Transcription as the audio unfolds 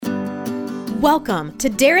Welcome to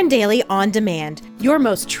Darren Daily On Demand, your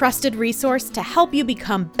most trusted resource to help you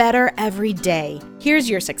become better every day. Here's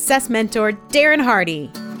your success mentor, Darren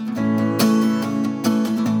Hardy.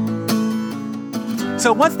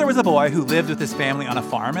 So once there was a boy who lived with his family on a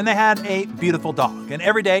farm, and they had a beautiful dog. And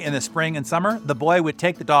every day in the spring and summer, the boy would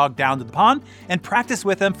take the dog down to the pond and practice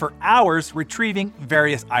with him for hours retrieving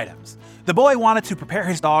various items. The boy wanted to prepare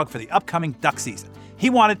his dog for the upcoming duck season. He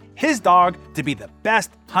wanted his dog to be the best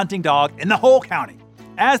hunting dog in the whole county.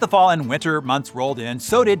 As the fall and winter months rolled in,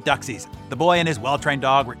 so did duck season. The boy and his well-trained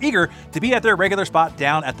dog were eager to be at their regular spot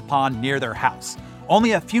down at the pond near their house.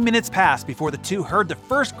 Only a few minutes passed before the two heard the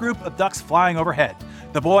first group of ducks flying overhead.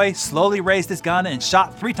 The boy slowly raised his gun and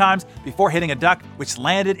shot 3 times before hitting a duck, which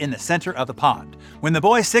landed in the center of the pond. When the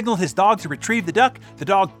boy signaled his dog to retrieve the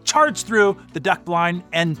dog charged through the duck blind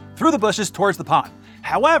and through the bushes towards the pond.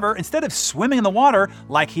 However, instead of swimming in the water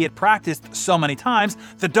like he had practiced so many times,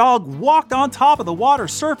 the dog walked on top of the water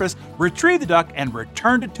surface, retrieved the duck, and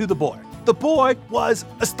returned it to the boy. The boy was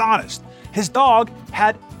astonished. His dog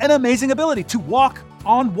had an amazing ability to walk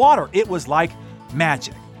on water. It was like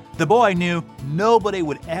magic. The boy knew nobody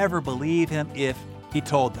would ever believe him if he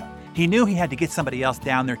told them. He knew he had to get somebody else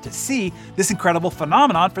down there to see this incredible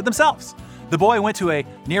phenomenon for themselves. The boy went to a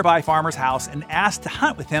nearby farmer's house and asked to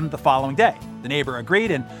hunt with him the following day. The neighbor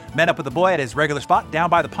agreed and met up with the boy at his regular spot down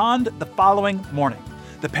by the pond the following morning.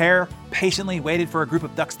 The pair patiently waited for a group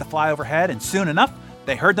of ducks to fly overhead, and soon enough,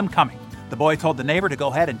 they heard them coming. The boy told the neighbor to go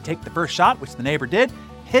ahead and take the first shot, which the neighbor did,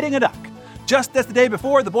 hitting a duck. Just as the day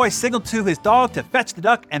before, the boy signaled to his dog to fetch the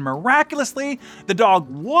duck, and miraculously, the dog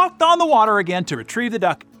walked on the water again to retrieve the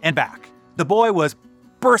duck and back. The boy was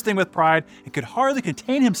bursting with pride and could hardly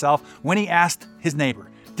contain himself when he asked his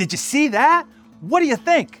neighbor, "Did you see that? What do you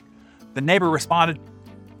think?" The neighbor responded,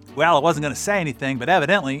 "Well, I wasn't going to say anything, but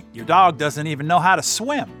evidently your dog doesn't even know how to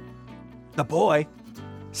swim." The boy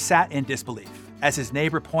sat in disbelief as his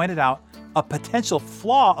neighbor pointed out a potential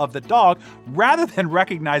flaw of the dog. Rather than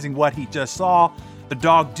recognizing what he just saw the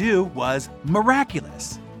dog do was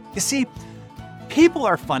miraculous. You see, people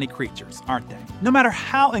are funny creatures, aren't they? No matter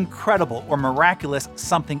how incredible or miraculous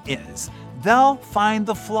something is, they'll find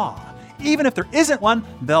the flaw. Even if there isn't one,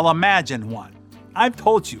 they'll imagine one. I've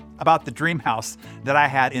told you about the dream house that I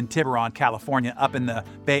had in Tiburon, California, up in the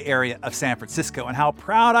Bay Area of San Francisco, and how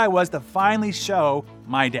proud I was to finally show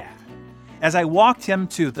my dad. As I walked him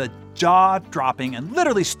to the jaw-dropping and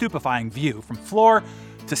literally stupefying view from floor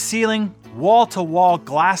to ceiling, wall-to-wall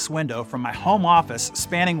glass window from my home office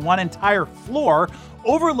spanning one entire floor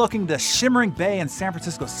overlooking the shimmering bay and San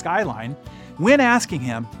Francisco skyline, when asking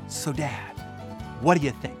him, "So Dad, what do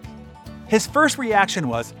you think?" His first reaction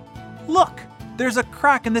was, "Look, there's a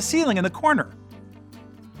crack in the ceiling in the corner."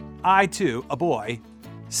 I too, a boy,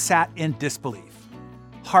 sat in disbelief,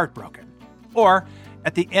 heartbroken. Or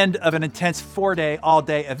at the end of an intense 4-day,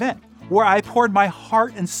 all-day event where I poured my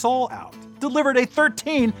heart and soul out, delivered a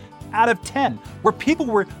 13 out of 10, where people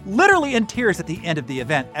were literally in tears at the end of the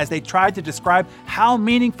event as they tried to describe how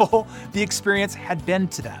meaningful the experience had been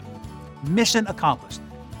to them. Mission accomplished.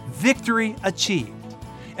 Victory achieved.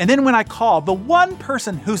 And then when I called the one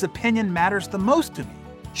person whose opinion matters the most to me,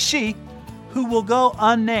 she, who will go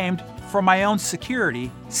unnamed for my own security,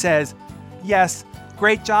 says, "Yes,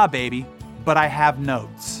 great job, baby, but I have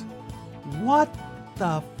notes." What the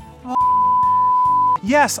f***?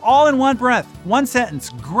 Yes, all in one breath, one sentence.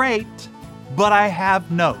 Great, but I have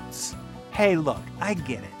notes. Hey, look, I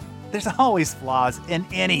get it. There's always flaws in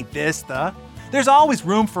any Vista. There's always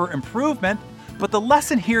room for improvement, but the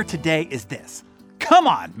lesson here today is this. Come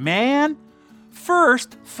on, man.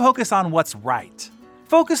 First, focus on what's right.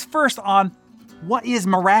 Focus first on what is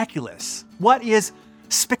miraculous, what is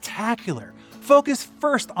spectacular. Focus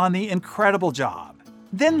first on the incredible job.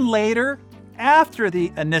 Then later, after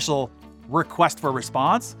the initial request for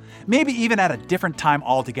response, maybe even at a different time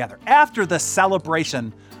altogether, after the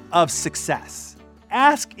celebration of success,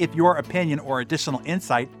 ask if your opinion or additional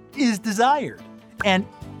insight is desired. And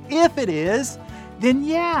if it is, then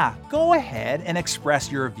yeah, go ahead and express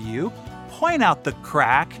your view, point out the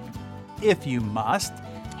crack if you must,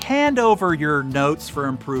 hand over your notes for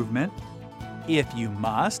improvement if you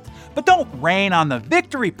must, but don't rain on the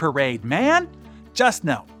victory parade, man. Just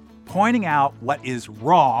know, pointing out what is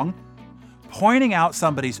wrong, pointing out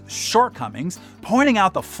somebody's shortcomings, pointing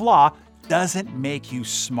out the flaw doesn't make you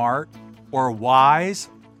smart or wise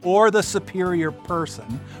or the superior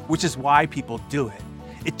person, which is why people do it.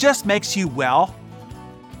 It just makes you, well,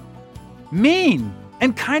 mean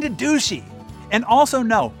and kind of douchey. And also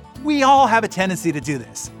know, we all have a tendency to do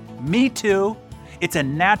this. Me too. It's a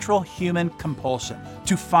natural human compulsion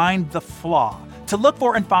to find the flaw, to look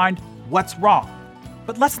for and find what's wrong.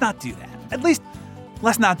 But let's not do that. At least,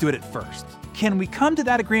 let's not do it at first. Can we come to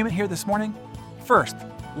that agreement here this morning? First,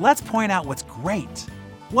 let's point out what's great.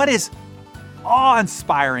 What is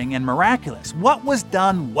awe-inspiring and miraculous? What was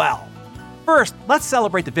done well? First, let's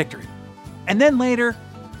celebrate the victory. And then later,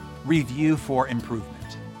 review for improvement.